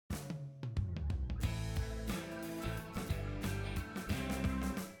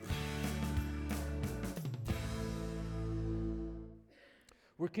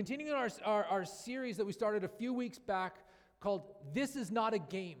We're continuing our series that we started a few weeks back called This Is Not a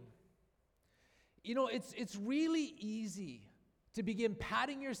Game. You know, it's really easy to begin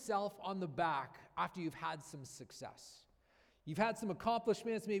patting yourself on the back after you've had some success. You've had some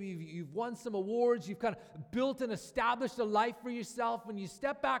accomplishments, maybe you've won some awards, you've kind of built and established a life for yourself. When you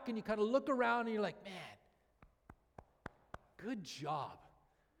step back and you kind of look around and you're like, man, good job.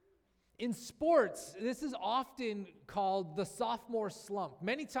 In sports, this is often called the sophomore slump.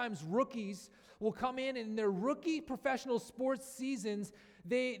 Many times rookies will come in their rookie professional sports seasons,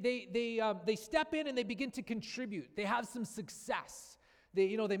 they step in and they begin to contribute. They have some success.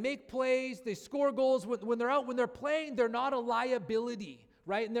 They make plays, they score goals. When they're playing, they're not a liability,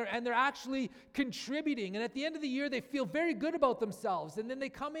 right? And they're actually contributing. And at the end of the year, they feel very good about themselves. And then they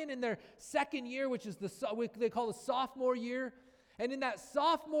come in their second year, which is they call the sophomore year. And in that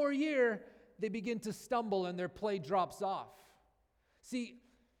sophomore year, they begin to stumble and their play drops off. See,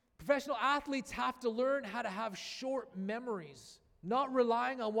 professional athletes have to learn how to have short memories, not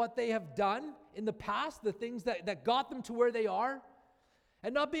relying on what they have done in the past, the things that got them to where they are,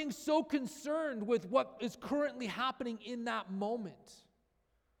 and not being so concerned with what is currently happening in that moment.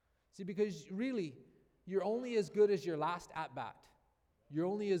 See, because really, you're only as good as your last at-bat. You're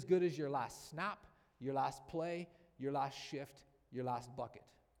only as good as your last snap, your last play, your last shift, your last bucket.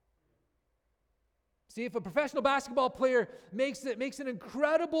 See, if a professional basketball player makes an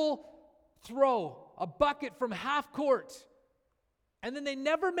incredible throw, a bucket from half court, and then they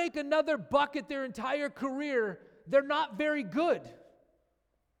never make another bucket their entire career, they're not very good.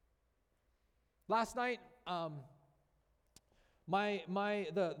 Last night, the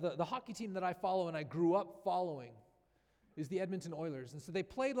hockey team that I follow and I grew up following is the Edmonton Oilers. And so they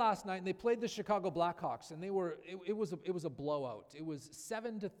played last night, and they played the Chicago Blackhawks, and it was a blowout. It was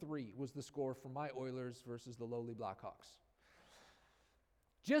 7-3 was the score for my Oilers versus the lowly Blackhawks.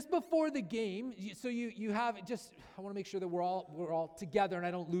 Just before the game, so you have just, I want to make sure that we're all together and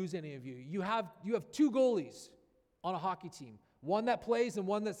I don't lose any of you. You have two goalies on a hockey team. One that plays and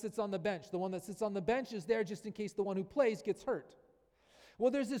one that sits on the bench. The one that sits on the bench is there just in case the one who plays gets hurt. Well,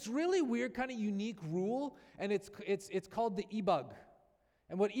 there's this really weird kind of unique rule, and it's called the EBUG.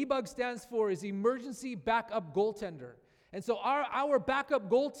 And what EBUG stands for is Emergency Backup Goaltender. And so our backup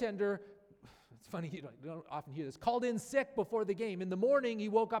goaltender, it's funny, you don't often hear this, called in sick before the game. In the morning, he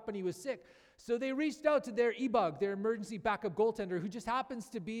woke up and he was sick. So they reached out to their EBUG, their emergency backup goaltender, who just happens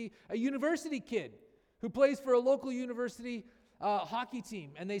to be a university kid who plays for a local university hockey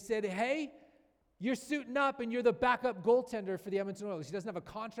team. And they said, hey, you're suiting up and you're the backup goaltender for the Edmonton Oilers. He doesn't have a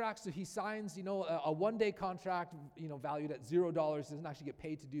contract, so he signs, a one-day contract, valued at $0. Doesn't actually get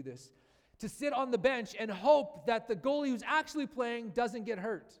paid to do this, to sit on the bench and hope that the goalie who's actually playing doesn't get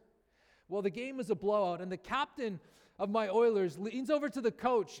hurt. Well, the game was a blowout, and the captain of my Oilers leans over to the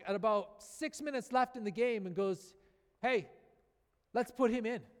coach at about 6 minutes left in the game and goes, hey, let's put him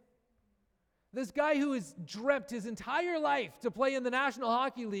in. This guy who has dreamt his entire life to play in the National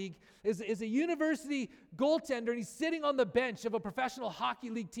Hockey League is a university goaltender, and he's sitting on the bench of a professional hockey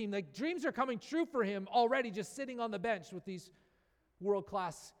league team. Like, dreams are coming true for him already, just sitting on the bench with these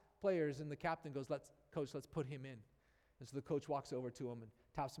world-class players. And the captain goes, Coach, let's put him in. And so the coach walks over to him and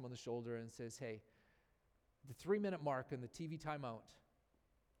taps him on the shoulder and says, hey, the 3-minute mark in the TV timeout,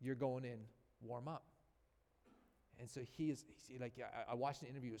 you're going in, warm up. And so I watched the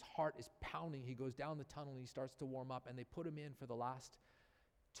interview, his heart is pounding. He goes down the tunnel and he starts to warm up, and they put him in for the last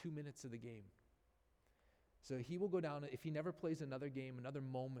 2 minutes of the game. So he will go down, if he never plays another game, another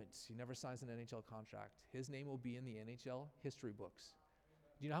moment, he never signs an NHL contract, his name will be in the NHL history books.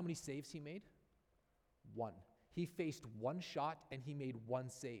 Do you know how many saves he made? 1. He faced 1 shot and he made 1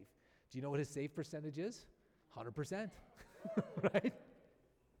 save. Do you know what his save percentage is? 100%, right?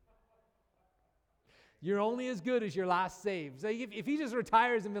 You're only as good as your last save. So if he just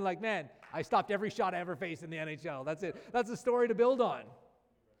retires and be like, man, I stopped every shot I ever faced in the NHL. That's it. That's a story to build on.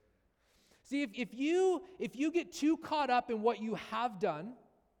 See, if you get too caught up in what you have done,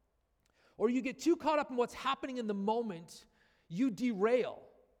 or you get too caught up in what's happening in the moment, you derail.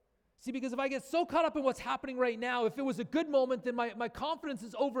 See, because if I get so caught up in what's happening right now, if it was a good moment, then my confidence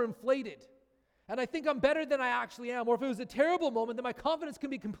is overinflated. And I think I'm better than I actually am. Or if it was a terrible moment, then my confidence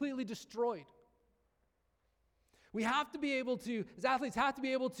can be completely destroyed. We have to be able to, as athletes, have to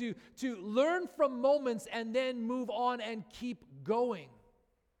be able to learn from moments and then move on and keep going.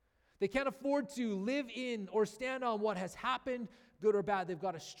 They can't afford to live in or stand on what has happened, good or bad. They've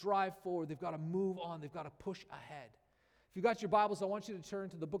got to strive forward. They've got to move on. They've got to push ahead. If you've got your Bibles, I want you to turn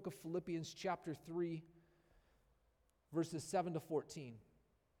to the book of Philippians chapter 3, verses 7 to 14.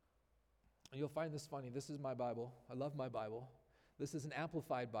 And you'll find this funny. This is my Bible. I love my Bible. This is an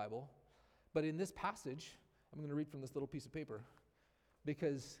Amplified Bible. But in this passage, I'm going to read from this little piece of paper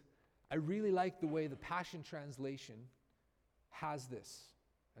because I really like the way the Passion Translation has this.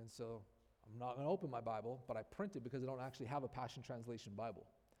 And so I'm not going to open my Bible, but I print it because I don't actually have a Passion Translation Bible.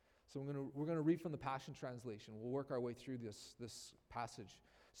 So we're going to read from the Passion Translation. We'll work our way through this passage.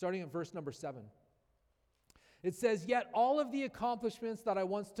 Starting at verse number 7. It says, "Yet all of the accomplishments that I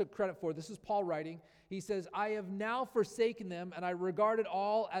once took credit for," this is Paul writing, he says, "I have now forsaken them, and I regard it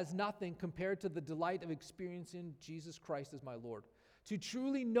all as nothing compared to the delight of experiencing Jesus Christ as my Lord. To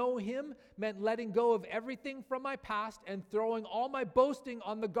truly know him meant letting go of everything from my past and throwing all my boasting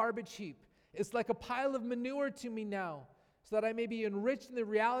on the garbage heap. It's like a pile of manure to me now, so that I may be enriched in the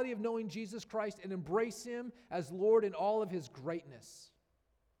reality of knowing Jesus Christ and embrace him as Lord in all of his greatness.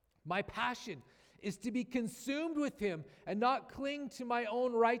 My passion is to be consumed with him and not cling to my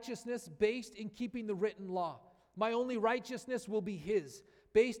own righteousness based in keeping the written law. My only righteousness will be his,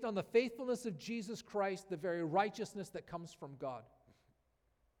 based on the faithfulness of Jesus Christ, the very righteousness that comes from God."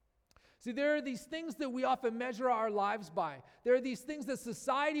 See, there are these things that we often measure our lives by. There are these things that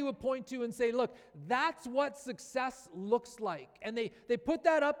society would point to and say, look, that's what success looks like. And they put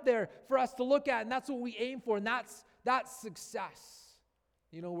that up there for us to look at, and that's what we aim for, and that's success.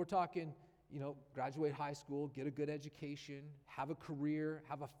 We're talking, graduate high school, get a good education, have a career,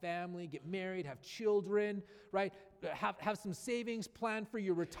 have a family, get married, have children, right? Have some savings, plan for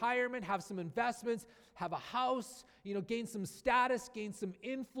your retirement, have some investments, have a house, gain some status, gain some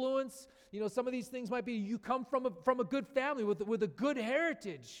influence. Some of these things might be you come from a good family with a good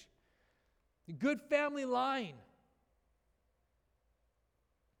heritage, a good family line.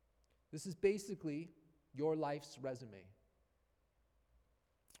 This is basically your life's resume.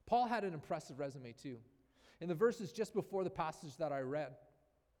 Paul had an impressive resume too. In the verses just before the passage that I read,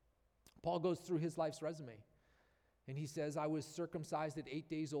 Paul goes through his life's resume. And he says, "I was circumcised at 8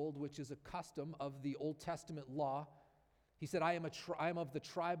 days old, which is a custom of the Old Testament law." He said, I am of the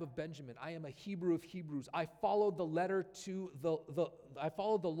tribe of Benjamin. I am a Hebrew of Hebrews. I followed the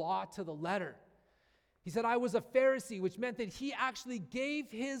law to the letter. He said, "I was a Pharisee," which meant that he actually gave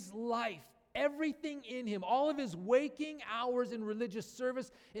his life, everything in him, all of his waking hours in religious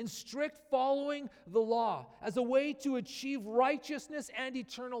service, in strict following the law as a way to achieve righteousness and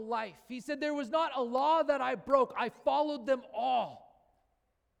eternal life. He said, "There was not a law that I broke. I followed them all."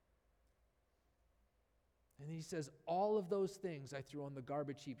 And he says, all of those things I threw on the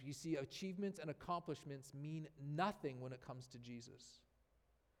garbage heap. You see, achievements and accomplishments mean nothing when it comes to Jesus.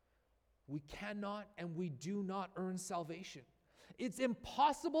 We cannot and we do not earn salvation. It's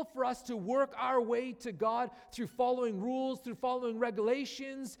impossible for us to work our way to God through following rules, through following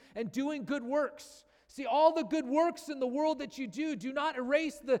regulations, and doing good works. See, all the good works in the world that you do not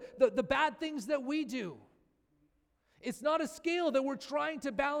erase the bad things that we do. It's not a scale that we're trying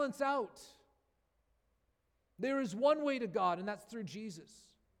to balance out. There is one way to God, and that's through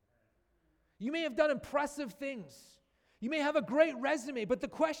Jesus. You may have done impressive things. You may have a great resume, but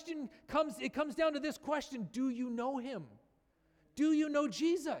it comes down to this question: do you know him? Do you know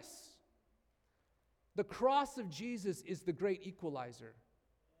Jesus? The cross of Jesus is the great equalizer.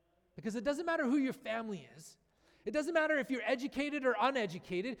 Because it doesn't matter who your family is. It doesn't matter if you're educated or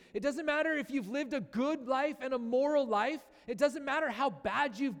uneducated. It doesn't matter if you've lived a good life and a moral life. It doesn't matter how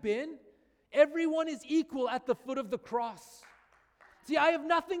bad you've been. Everyone is equal at the foot of the cross. See, I have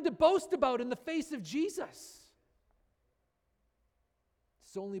nothing to boast about in the face of Jesus.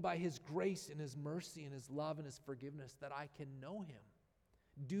 It's only by his grace and his mercy and his love and his forgiveness that I can know him.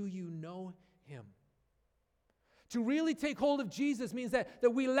 Do you know him? To really take hold of Jesus means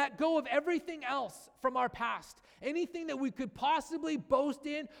that we let go of everything else from our past. Anything that we could possibly boast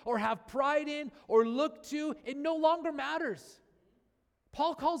in or have pride in or look to, it no longer matters.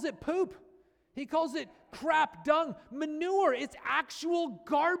 Paul calls it poop. He calls it crap, dung, manure. It's actual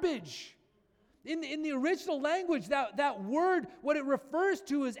garbage. In the original language, that word, what it refers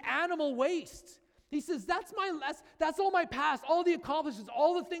to is animal waste. He says, that's all my past, all the accomplishments,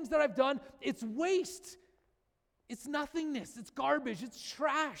 all the things that I've done. It's waste. It's nothingness. It's garbage. It's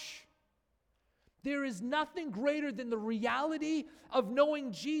trash. There is nothing greater than the reality of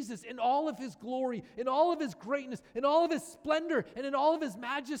knowing Jesus in all of his glory, in all of his greatness, in all of his splendor, and in all of his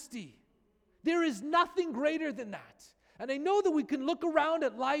majesty. There is nothing greater than that. And I know that we can look around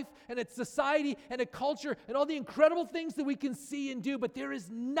at life and at society and at culture and all the incredible things that we can see and do, but there is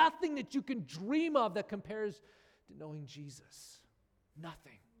nothing that you can dream of that compares to knowing Jesus.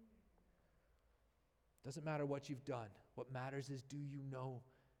 Nothing. Doesn't matter what you've done. What matters is, do you know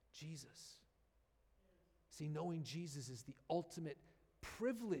Jesus? See, knowing Jesus is the ultimate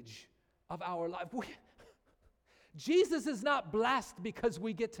privilege of our life. Jesus is not blessed because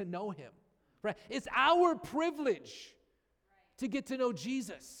we get to know him. Right? It's our privilege to get to know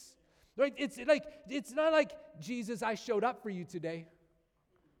Jesus. Right? It's not like, Jesus, I showed up for you today.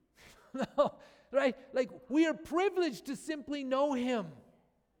 No, right? Like, we are privileged to simply know him.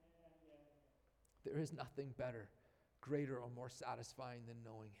 There is nothing better, greater, or more satisfying than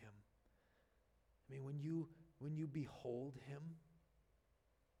knowing him. I mean, when you behold him,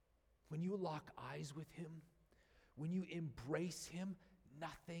 when you lock eyes with him, when you embrace him,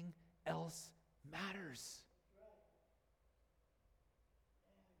 nothing else matters.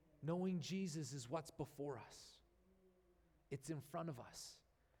 Knowing Jesus is what's before us. It's in front of us.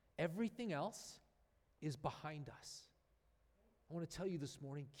 Everything else is behind us. I want to tell you this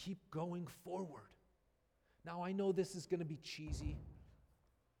morning, keep going forward. Now, I know this is going to be cheesy.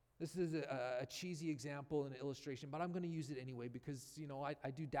 This is a cheesy example and illustration, but I'm going to use it anyway because, I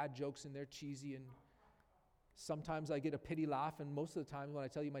do dad jokes and they're cheesy, and sometimes I get a pity laugh, and most of the time when I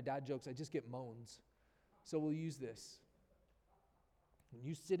tell you my dad jokes, I just get moans. So we'll use this. When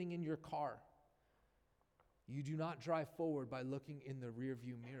you're sitting in your car, you do not drive forward by looking in the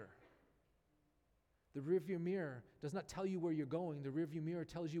rearview mirror. The rearview mirror does not tell you where you're going. The rearview mirror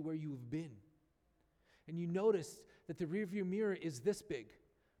tells you where you've been. And you notice that the rearview mirror is this big,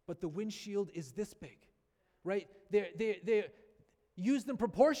 but the windshield is this big, right? They use them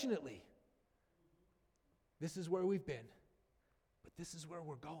proportionately. This is where we've been, but this is where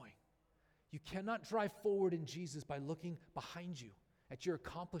we're going. You cannot drive forward in Jesus by looking behind you at your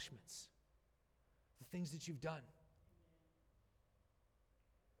accomplishments, the things that you've done.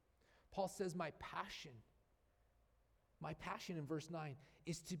 Paul says, my passion in verse 9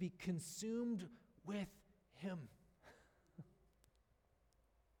 is to be consumed with him.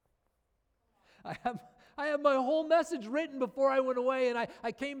 I have my whole message written before I went away, and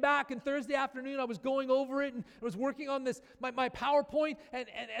I came back, and Thursday afternoon I was going over it, and I was working on this, my PowerPoint, and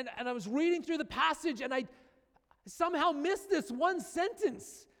I was reading through the passage, and I somehow missed this one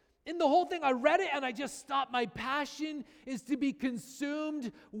sentence. In the whole thing, I read it, and I just stopped. My passion is to be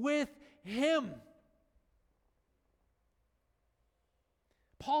consumed with him.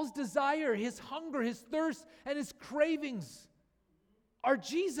 Paul's desire, his hunger, his thirst, and his cravings are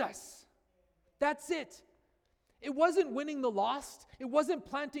Jesus. That's it. It wasn't winning the lost. It wasn't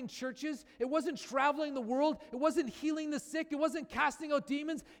planting churches. It wasn't traveling the world. It wasn't healing the sick. It wasn't casting out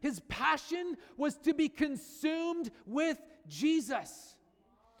demons. His passion was to be consumed with Jesus.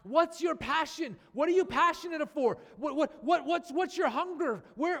 What's your passion? What are you passionate for? What's your hunger?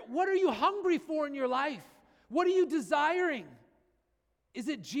 What are you hungry for in your life? What are you desiring? Is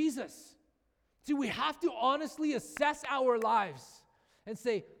it Jesus? See, we have to honestly assess our lives and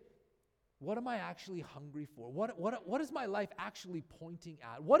say, what am I actually hungry for? What is my life actually pointing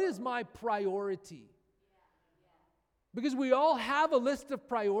at? What is my priority? Because we all have a list of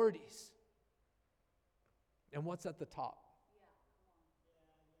priorities. And what's at the top?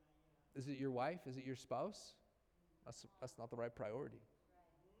 Is it your wife? Is it your spouse? That's not the right priority.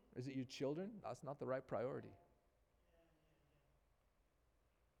 Is it your children? That's not the right priority.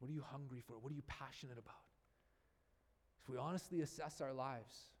 What are you hungry for? What are you passionate about? If we honestly assess our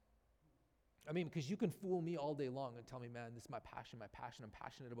lives, because you can fool me all day long and tell me, man, this is my passion. I'm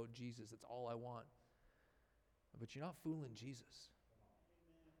passionate about Jesus. That's all I want. But you're not fooling Jesus.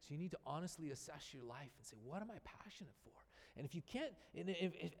 So you need to honestly assess your life and say, what am I passionate for? And if you can't,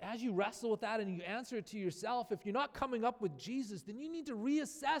 if as you wrestle with that and you answer it to yourself, if you're not coming up with Jesus, then you need to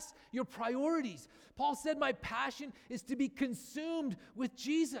reassess your priorities. Paul said, my passion is to be consumed with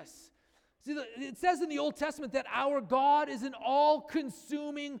Jesus. See, it says in the Old Testament that our God is an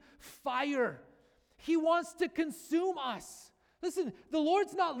all-consuming fire. He wants to consume us. Listen, the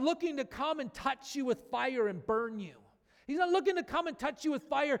Lord's not looking to come and touch you with fire and burn you. He's not looking to come and touch you with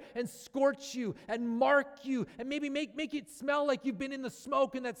fire and scorch you and mark you and maybe make it smell like you've been in the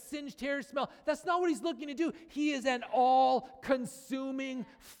smoke and that singed hair smell. That's not what he's looking to do. He is an all-consuming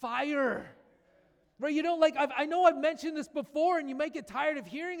fire. Right? I know I've mentioned this before and you might get tired of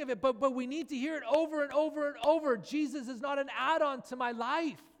hearing of it, but we need to hear it over and over and over. Jesus is not an add-on to my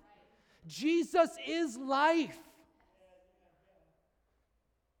life. Jesus is life.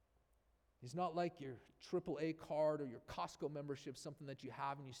 He's not like your AAA card or your Costco membership, something that you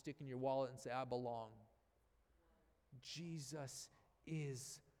have and you stick in your wallet and say, I belong. Jesus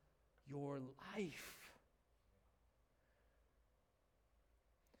is your life.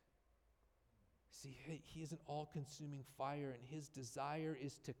 See, he is an all-consuming fire, and his desire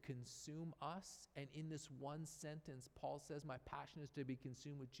is to consume us. And in this one sentence, Paul says, my passion is to be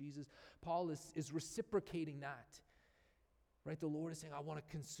consumed with Jesus. Paul is reciprocating that. Right? The Lord is saying, I want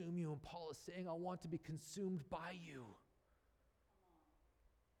to consume you. And Paul is saying, I want to be consumed by you.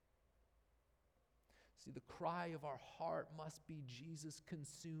 See, the cry of our heart must be, Jesus,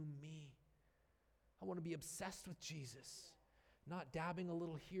 consume me. I want to be obsessed with Jesus. Not dabbing a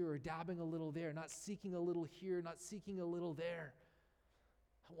little here or dabbing a little there. Not seeking a little here, not seeking a little there.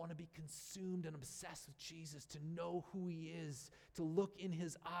 I want to be consumed and obsessed with Jesus, to know who he is, to look in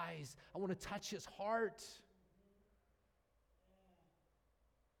his eyes. I want to touch his heart.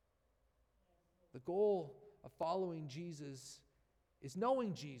 The goal of following Jesus is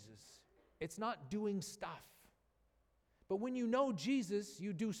knowing Jesus. It's not doing stuff. But when you know Jesus,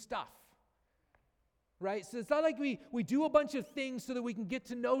 you do stuff. Right? So it's not like we do a bunch of things so that we can get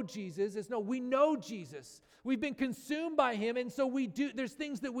to know Jesus. It's no, we know Jesus. We've been consumed by him, and so there's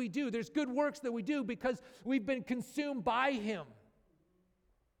things that we do. There's good works that we do because we've been consumed by him.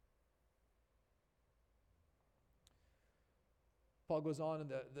 Paul goes on in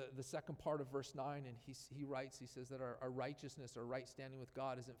the second part of verse 9, and he writes, he says that our righteousness, our right standing with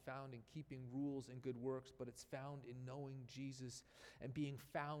God isn't found in keeping rules and good works, but it's found in knowing Jesus and being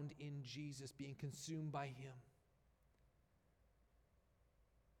found in Jesus, being consumed by him.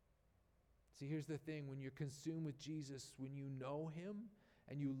 See, here's the thing. When you're consumed with Jesus, when you know him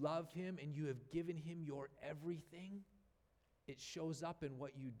and you love him and you have given him your everything, it shows up in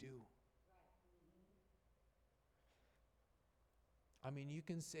what you do. I mean, you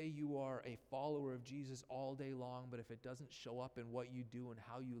can say you are a follower of Jesus all day long, but if it doesn't show up in what you do and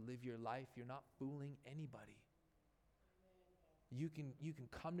how you live your life, you're not fooling anybody. You can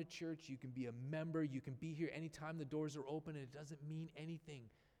come to church, you can be a member, you can be here anytime the doors are open, and it doesn't mean anything.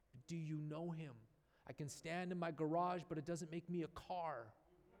 Do you know him? I can stand in my garage, but it doesn't make me a car.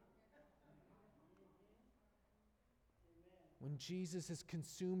 When Jesus has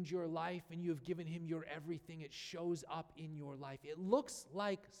consumed your life and you have given him your everything, it shows up in your life. It looks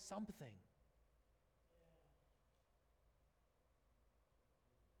like something.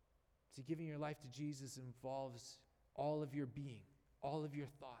 See, giving your life to Jesus involves all of your being, all of your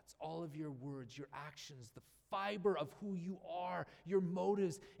thoughts, all of your words, your actions, the fiber of who you are, your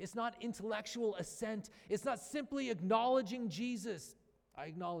motives. It's not intellectual assent. It's not simply acknowledging Jesus. I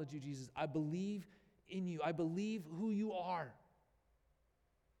acknowledge you, Jesus. I believe in you. I believe who you are.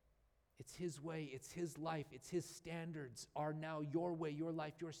 It's his way, it's his life, it's his standards are now your way, your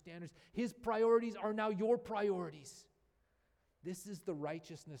life, your standards. His priorities are now your priorities. This is the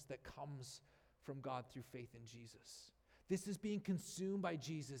righteousness that comes from God through faith in Jesus. This is being consumed by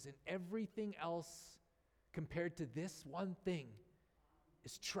Jesus, and everything else compared to this one thing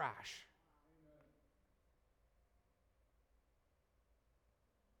is trash.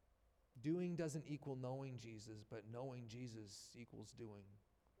 Doing doesn't equal knowing Jesus, but knowing Jesus equals doing.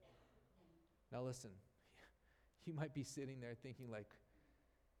 Now listen, you might be sitting there thinking like,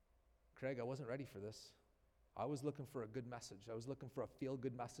 Craig, I wasn't ready for this. I was looking for a good message. I was looking for a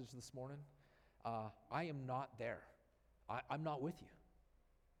feel-good message this morning. I am not there. I'm not with you.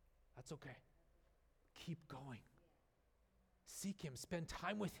 That's okay. Keep going. Seek him. Spend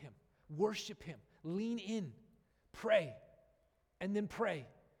time with him. Worship him. Lean in. Pray. And then pray.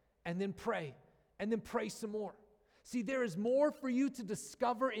 And then pray. And then pray some more. See, there is more for you to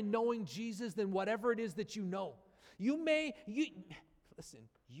discover in knowing Jesus than whatever it is that you know. You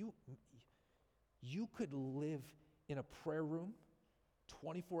could live in a prayer room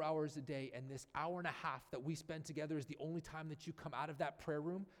 24 hours a day, and this hour and a half that we spend together is the only time that you come out of that prayer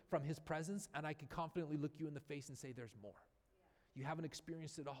room from his presence, and I can confidently look you in the face and say, there's more. You haven't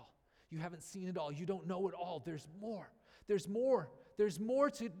experienced it all. You haven't seen it all. You don't know it all. There's more. There's more. There's more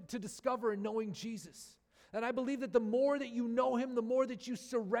to discover in knowing Jesus. And I believe that the more that you know him, the more that you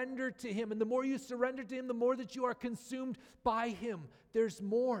surrender to him. And the more you surrender to him, the more that you are consumed by him. There's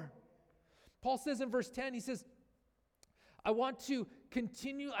more. Paul says in verse 10, he says, I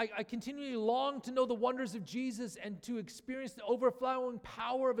continually long to know the wonders of Jesus and to experience the overflowing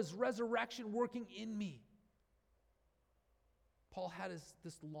power of his resurrection working in me. Paul had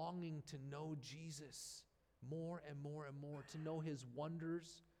this longing to know Jesus more and more and more, to know his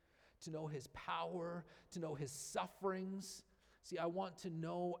wonders, to know his power, to know his sufferings. See, I want to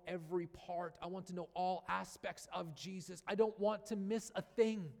know every part. I want to know all aspects of Jesus. I don't want to miss a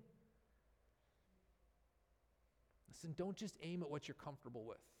thing. Listen, don't just aim at what you're comfortable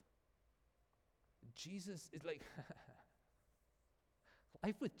with. Jesus is like,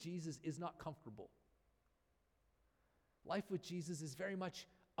 life with Jesus is not comfortable. Life with Jesus is very much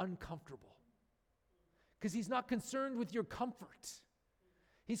uncomfortable. Because he's not concerned with your comfort.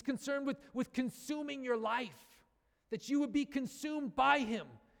 He's concerned with consuming your life, that you would be consumed by him.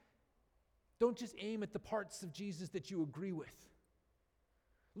 Don't just aim at the parts of Jesus that you agree with.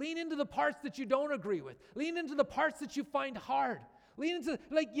 Lean into the parts that you don't agree with. Lean into the parts that you find hard. Lean into,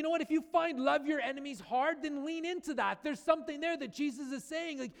 you know what, if you find love your enemies hard, then lean into that. There's something there that Jesus is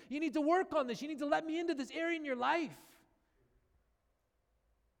saying, you need to work on this. You need to let me into this area in your life.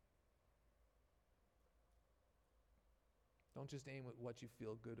 Don't just aim at what you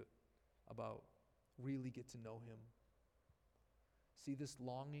feel good about. Really get to know him. See, this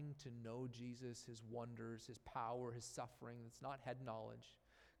longing to know Jesus, his wonders, his power, his suffering, it's not head knowledge.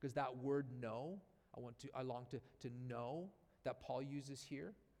 Because that word know, I long to know, that Paul uses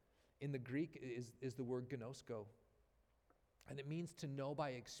here in the Greek is the word gnosko. And it means to know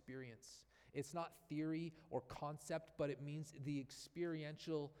by experience. It's not theory or concept, but it means the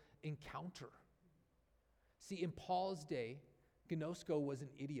experiential encounter. See, in Paul's day, gnosko was an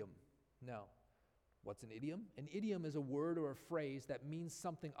idiom. Now, what's an idiom? An idiom is a word or a phrase that means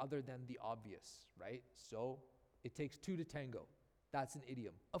something other than the obvious, right? So, it takes two to tango. That's an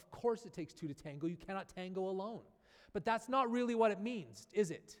idiom. Of course it takes two to tango. You cannot tango alone. But that's not really what it means,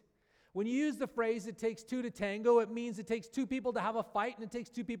 is it? When you use the phrase, it takes two to tango, it means it takes two people to have a fight and it takes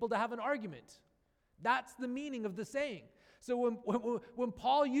two people to have an argument. That's the meaning of the saying. So when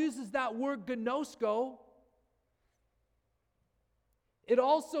Paul uses that word gnosko,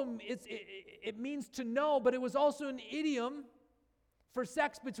 it means to know, but it was also an idiom for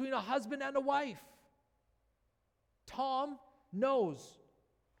sex between a husband and a wife. Tom knows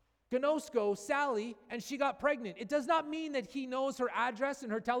gnosko Sally, and she got pregnant. It does not mean that he knows her address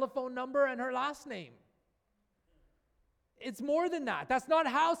and her telephone number and her last name. It's more than that. That's not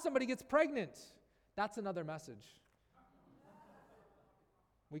how somebody gets pregnant. That's another message.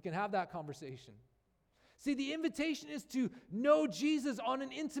 We can have that conversation. See, the invitation is to know Jesus on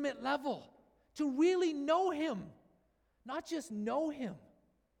an intimate level, to really know him. Not just know him,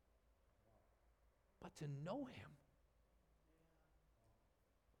 but to know him.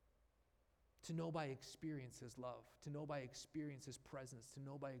 To know by experience his love, to know by experience his presence, to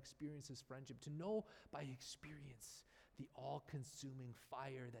know by experience his friendship, to know by experience the all-consuming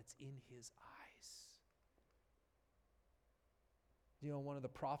fire that's in his eyes. You know, one of the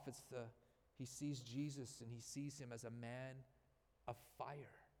prophets, he sees Jesus and he sees him as a man of fire.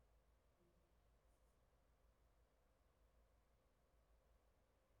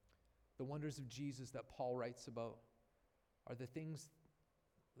 The wonders of Jesus that Paul writes about are the things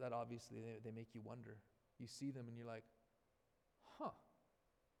that obviously they make you wonder. You see them and you're like,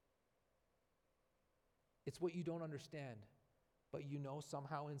 It's what you don't understand, but you know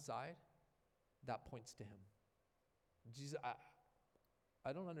somehow inside that points to him. Jesus,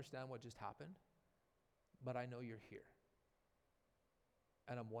 I don't understand what just happened, but I know you're here.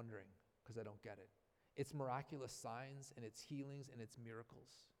 And I'm wondering because I don't get it. It's miraculous signs and it's healings and it's miracles.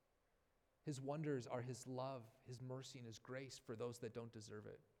 His wonders are his love, his mercy, and his grace for those that don't deserve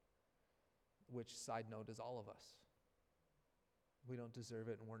it. Which, side note, is all of us. We don't deserve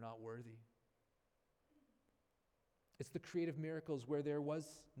it and we're not worthy. It's the creative miracles where there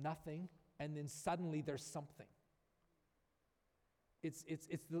was nothing and then suddenly there's something. It's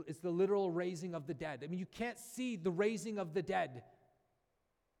the literal raising of the dead. I mean, you can't see the raising of the dead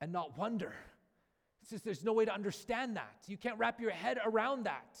and not wonder. It's just there's no way to understand that. You can't wrap your head around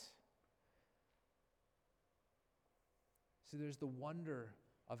that. So there's the wonder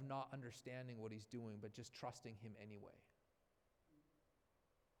of not understanding what he's doing, but just trusting him anyway.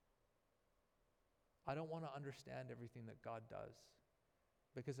 I don't want to understand everything that God does.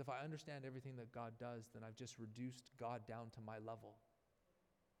 Because if I understand everything that God does, then I've just reduced God down to my level.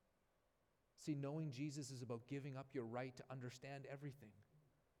 See, knowing Jesus is about giving up your right to understand everything.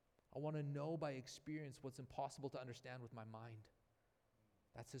 I want to know by experience what's impossible to understand with my mind.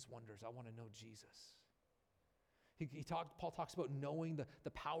 That's his wonders. I want to know Jesus. Paul talks about knowing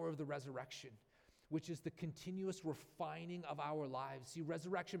the power of the resurrection, which is the continuous refining of our lives. See,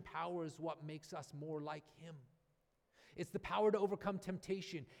 resurrection power is what makes us more like him. It's the power to overcome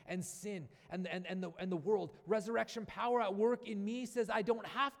temptation and sin and the world. Resurrection power at work in me says I don't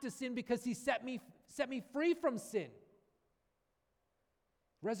have to sin because he set me free from sin.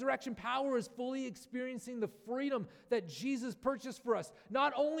 Resurrection power is fully experiencing the freedom that Jesus purchased for us,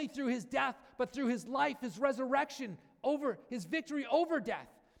 not only through his death, but through his life, his resurrection, over his victory over death.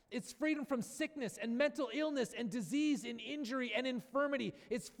 It's freedom from sickness and mental illness and disease and injury and infirmity.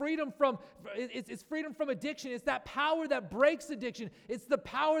 It's freedom from addiction. It's that power that breaks addiction. It's the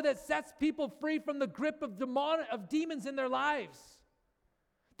power that sets people free from the grip of demons in their lives.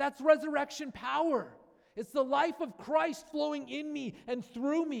 That's resurrection power. It's the life of Christ flowing in me and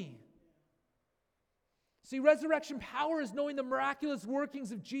through me. See, resurrection power is knowing the miraculous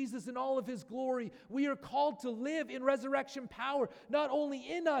workings of Jesus in all of his glory. We are called to live in resurrection power, not only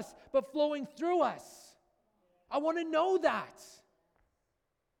in us, but flowing through us. I want to know that.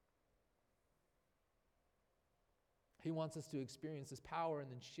 He wants us to experience this power and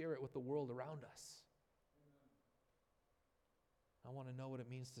then share it with the world around us. I want to know what it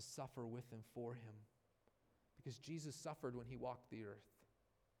means to suffer with and for him. Because Jesus suffered when he walked the earth.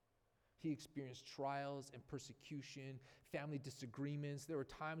 He experienced trials and persecution, family disagreements. There were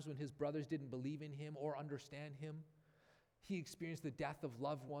times when his brothers didn't believe in him or understand him. He experienced the death of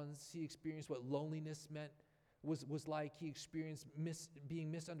loved ones. He experienced what loneliness was like. He experienced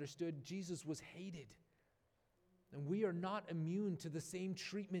being misunderstood. Jesus was hated. And we are not immune to the same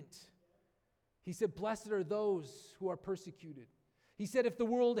treatment. He said, "Blessed are those who are persecuted." He said, "If the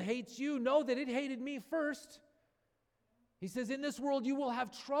world hates you, know that it hated me first." He says, "In this world you will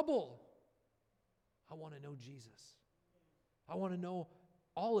have trouble." I want to know Jesus. I want to know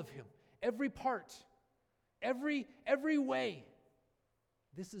all of him, every part, every way.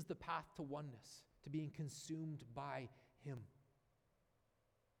 This is the path to oneness, to being consumed by him.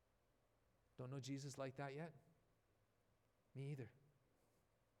 Don't know Jesus like that yet? Me either.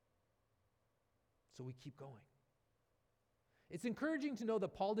 So we keep going. It's encouraging to know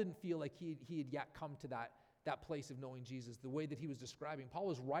that Paul didn't feel like he had yet come to that place of knowing Jesus, the way that he was describing. Paul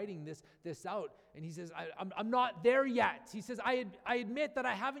was writing this out, and he says, I'm not there yet. He says, I admit that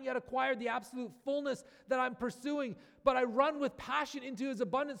I haven't yet acquired the absolute fullness that I'm pursuing, but I run with passion into his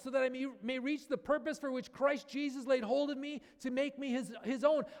abundance so that I may reach the purpose for which Christ Jesus laid hold of me to make me his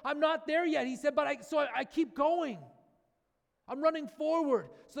own. I'm not there yet, he said, but I keep going. I'm running forward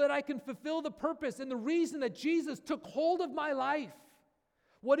so that I can fulfill the purpose and the reason that Jesus took hold of my life.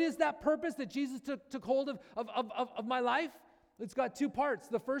 What is that purpose that Jesus took hold of my life? It's got two parts.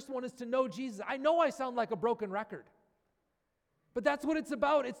 The first one is to know Jesus. I know I sound like a broken record, but that's what it's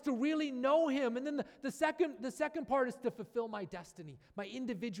about. It's to really know him. And then the second part is to fulfill my destiny, my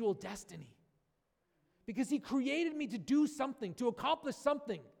individual destiny. Because he created me to do something, to accomplish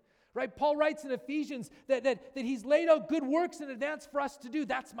something. Right? Paul writes in Ephesians that he's laid out good works in advance for us to do.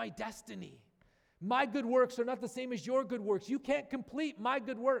 That's my destiny. My good works are not the same as your good works. You can't complete my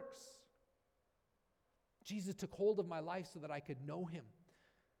good works. Jesus took hold of my life so that I could know him.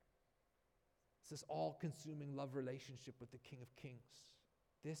 It's this all-consuming love relationship with the King of Kings.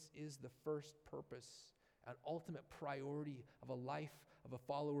 This is the first purpose and ultimate priority of a life of a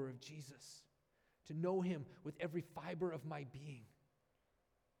follower of Jesus. To know him with every fiber of my being.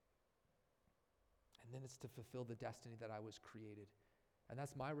 And then it's to fulfill the destiny that I was created. And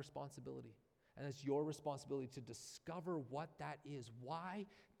that's my responsibility. And it's your responsibility to discover what that is. Why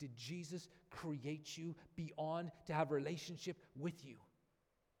did Jesus create you beyond to have a relationship with you?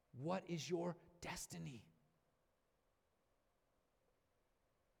 What is your destiny?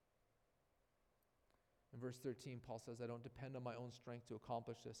 In verse 13, Paul says, I don't depend on my own strength to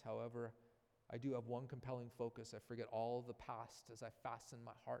accomplish this. However, I do have one compelling focus. I forget all the past as I fasten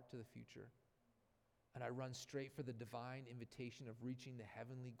my heart to the future. And I run straight for the divine invitation of reaching the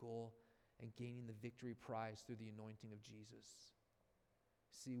heavenly goal and gaining the victory prize through the anointing of Jesus.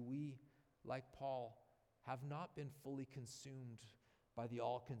 See, we, like Paul, have not been fully consumed by the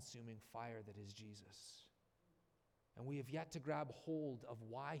all-consuming fire that is Jesus. And we have yet to grab hold of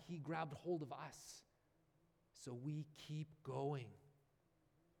why he grabbed hold of us. So we keep going.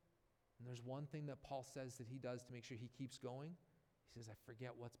 And there's one thing that Paul says that he does to make sure he keeps going. He says, I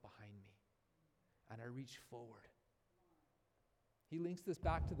forget what's behind me, and I reach forward. He links this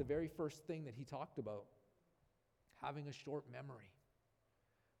back to the very first thing that he talked about, having a short memory.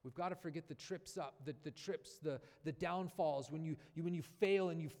 We've got to forget the trips up, the downfalls, when you fail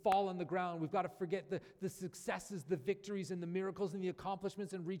and you fall on the ground. We've got to forget the successes, the victories, and the miracles and the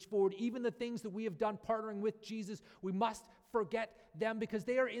accomplishments and reach forward. Even the things that we have done partnering with Jesus, we must forget them because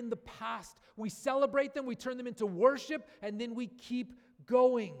they are in the past. We celebrate them, we turn them into worship, and then we keep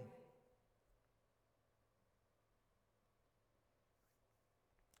going.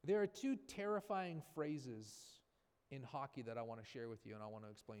 There are two terrifying phrases in hockey that I want to share with you and I want to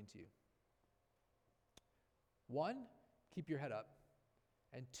explain to you. One, keep your head up.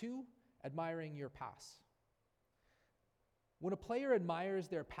 And two, admiring your pass. When a player admires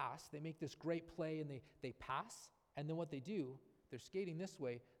their pass, they make this great play and they pass, and then what they do, they're skating this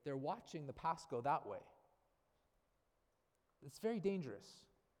way, they're watching the pass go that way. It's very dangerous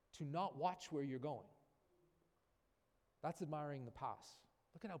to not watch where you're going. That's admiring the pass.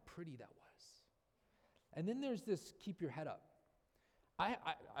 Look at how pretty that was. And then there's this keep your head up. I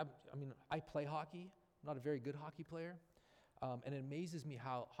mean, I play hockey. I'm not a very good hockey player. And it amazes me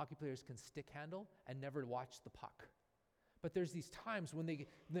how hockey players can stick handle and never watch the puck. But there's these times when the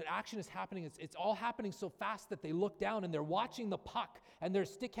action is happening, it's all happening so fast that they look down and they're watching the puck and they're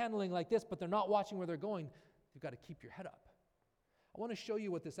stick handling like this, but they're not watching where they're going. You've got to keep your head up. I want to show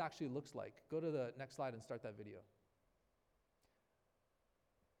you what this actually looks like. Go to the next slide and start that video.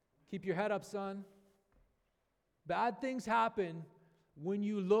 Keep your head up, son. Bad things happen when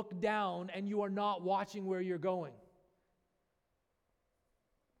you look down and you are not watching where you're going.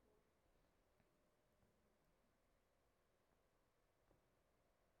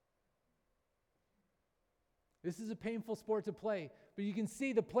 This is a painful sport to play, but you can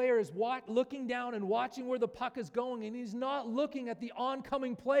see the player is looking down and watching where the puck is going, and he's not looking at the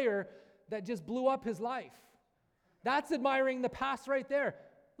oncoming player that just blew up his life. That's admiring the pass right there.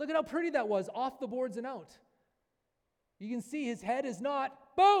 Look at how pretty that was, off the boards and out. You can see his head is not,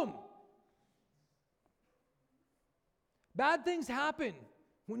 boom! Bad things happen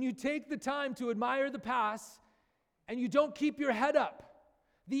when you take the time to admire the pass and you don't keep your head up.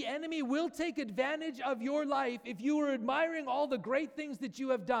 The enemy will take advantage of your life if you are admiring all the great things that you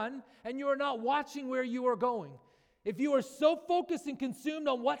have done and you are not watching where you are going. If you are so focused and consumed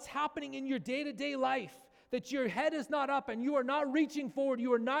on what's happening in your day-to-day life that your head is not up and you are not reaching forward,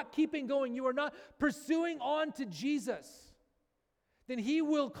 you are not keeping going, you are not pursuing on to Jesus, then he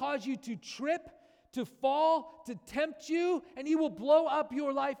will cause you to trip, to fall, to tempt you, and he will blow up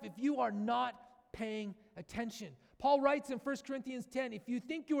your life if you are not paying attention. Paul writes in 1 Corinthians 10, if you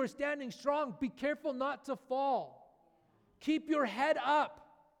think you are standing strong, be careful not to fall. Keep your head up.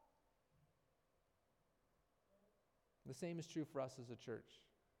 The same is true for us as a church.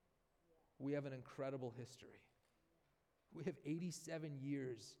 We have an incredible history. We have 87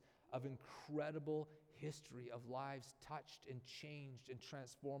 years of incredible history of lives touched and changed and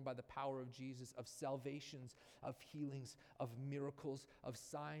transformed by the power of Jesus, of salvations, of healings, of miracles, of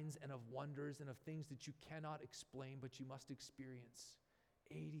signs and of wonders and of things that you cannot explain but you must experience.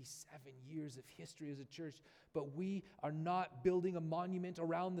 87 years of history as a church, but we are not building a monument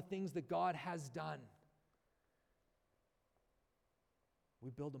around the things that God has done. We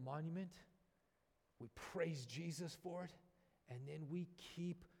build a monument, we praise Jesus for it, and then we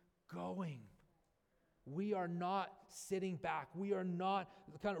keep going. We are not sitting back. We are not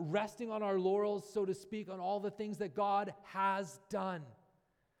kind of resting on our laurels, so to speak, on all the things that God has done.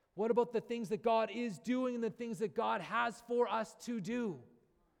 What about the things that God is doing and the things that God has for us to do?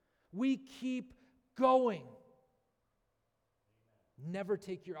 We keep going. Never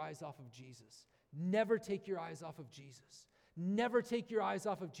take your eyes off of Jesus. Never take your eyes off of Jesus. Never take your eyes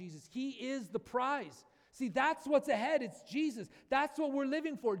off of Jesus. He is the prize. See, that's what's ahead. It's Jesus. That's what we're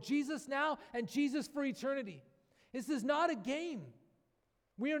living for. Jesus now and Jesus for eternity. This is not a game.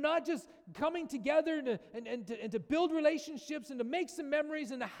 We are not just coming together to build relationships and to make some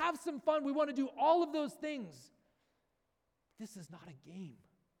memories and to have some fun. We want to do all of those things. This is not a game.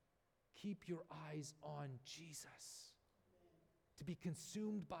 Keep your eyes on Jesus. To be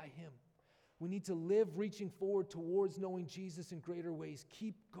consumed by him. We need to live reaching forward towards knowing Jesus in greater ways.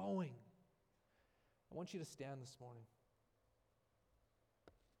 Keep going. I want you to stand this morning.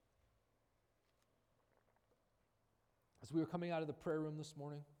 As we were coming out of the prayer room this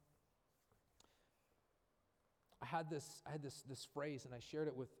morning, I had this phrase, and I shared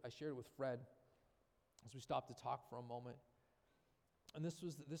it with Fred as we stopped to talk for a moment. And this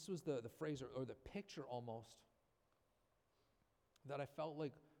was the phrase or the picture almost that I felt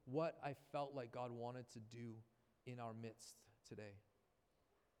like what I felt like God wanted to do in our midst today.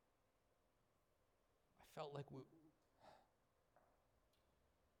 I felt like we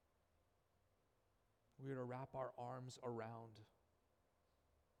were to wrap our arms around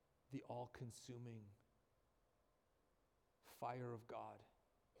the all-consuming fire of God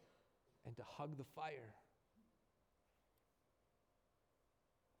and to hug the fire.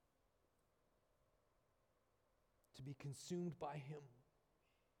 To be consumed by him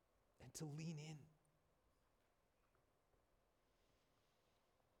and to lean in.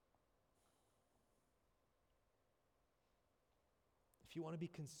 If you want to be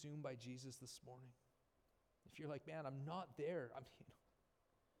consumed by Jesus this morning, if you're like, man, I'm not there. I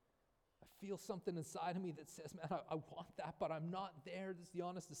feel something inside of me that says, man, I want that, but I'm not there. This is the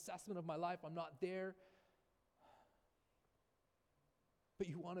honest assessment of my life. I'm not there. But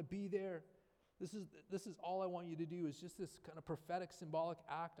you want to be there. This is all I want you to do is just this kind of prophetic, symbolic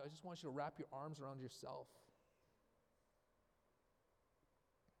act. I just want you to wrap your arms around yourself.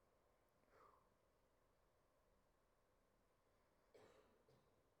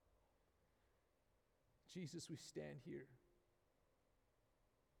 Jesus, we stand here.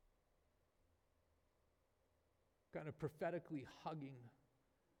 kind of prophetically hugging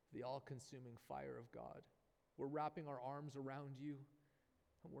the all-consuming fire of God. We're wrapping our arms around you,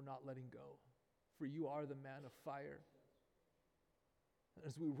 and we're not letting go. For you are the man of fire. And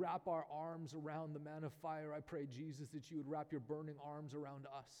as we wrap our arms around the man of fire, I pray, Jesus, that you would wrap your burning arms around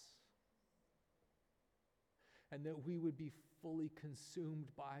us. And that we would be fully consumed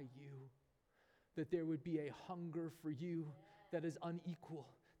by you. That there would be a hunger for you that is unequal,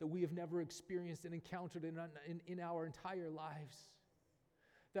 that we have never experienced and encountered in our entire lives.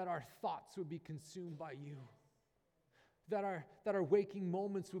 That our thoughts would be consumed by you. That our waking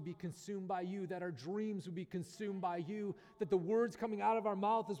moments would be consumed by you. That our dreams would be consumed by you. That the words coming out of our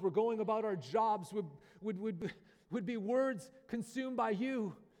mouth as we're going about our jobs would be words consumed by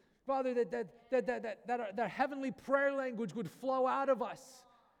you. Father, that heavenly prayer language would flow out of us.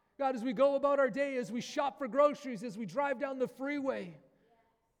 God, as we go about our day, as we shop for groceries, as we drive down the freeway,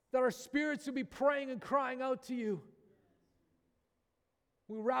 that our spirits would be praying and crying out to you.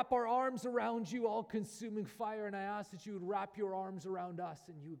 We wrap our arms around you, all-consuming fire, and I ask that you would wrap your arms around us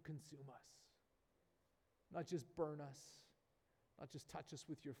and you would consume us. Not just burn us, not just touch us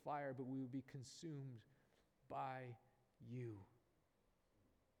with your fire, but we would be consumed by you.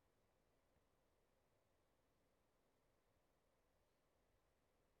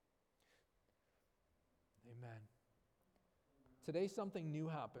 Amen. Today something new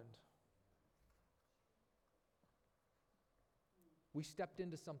happened. We stepped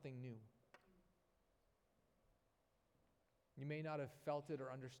into something new. You may not have felt it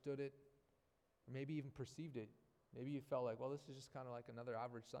or understood it, or maybe even perceived it. Maybe you felt like, well, this is just kind of like another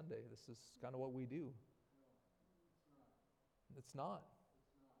average Sunday. This is kind of what we do. It's not.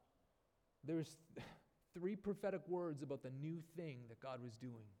 There's 3 prophetic words about the new thing that God was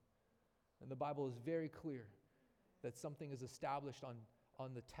doing. And the Bible is very clear that something is established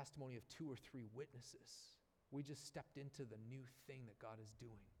on the testimony of 2 or 3 witnesses. We just stepped into the new thing that God is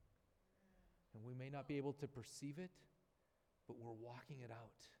doing. And we may not be able to perceive it, but we're walking it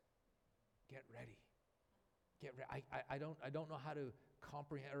out. Get ready. Get ready. I don't know how to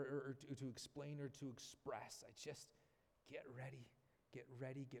comprehend or to explain or to express. I just get ready. Get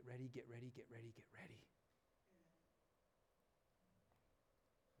ready, get ready, get ready, get ready, get ready.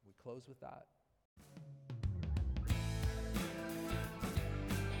 We close with that.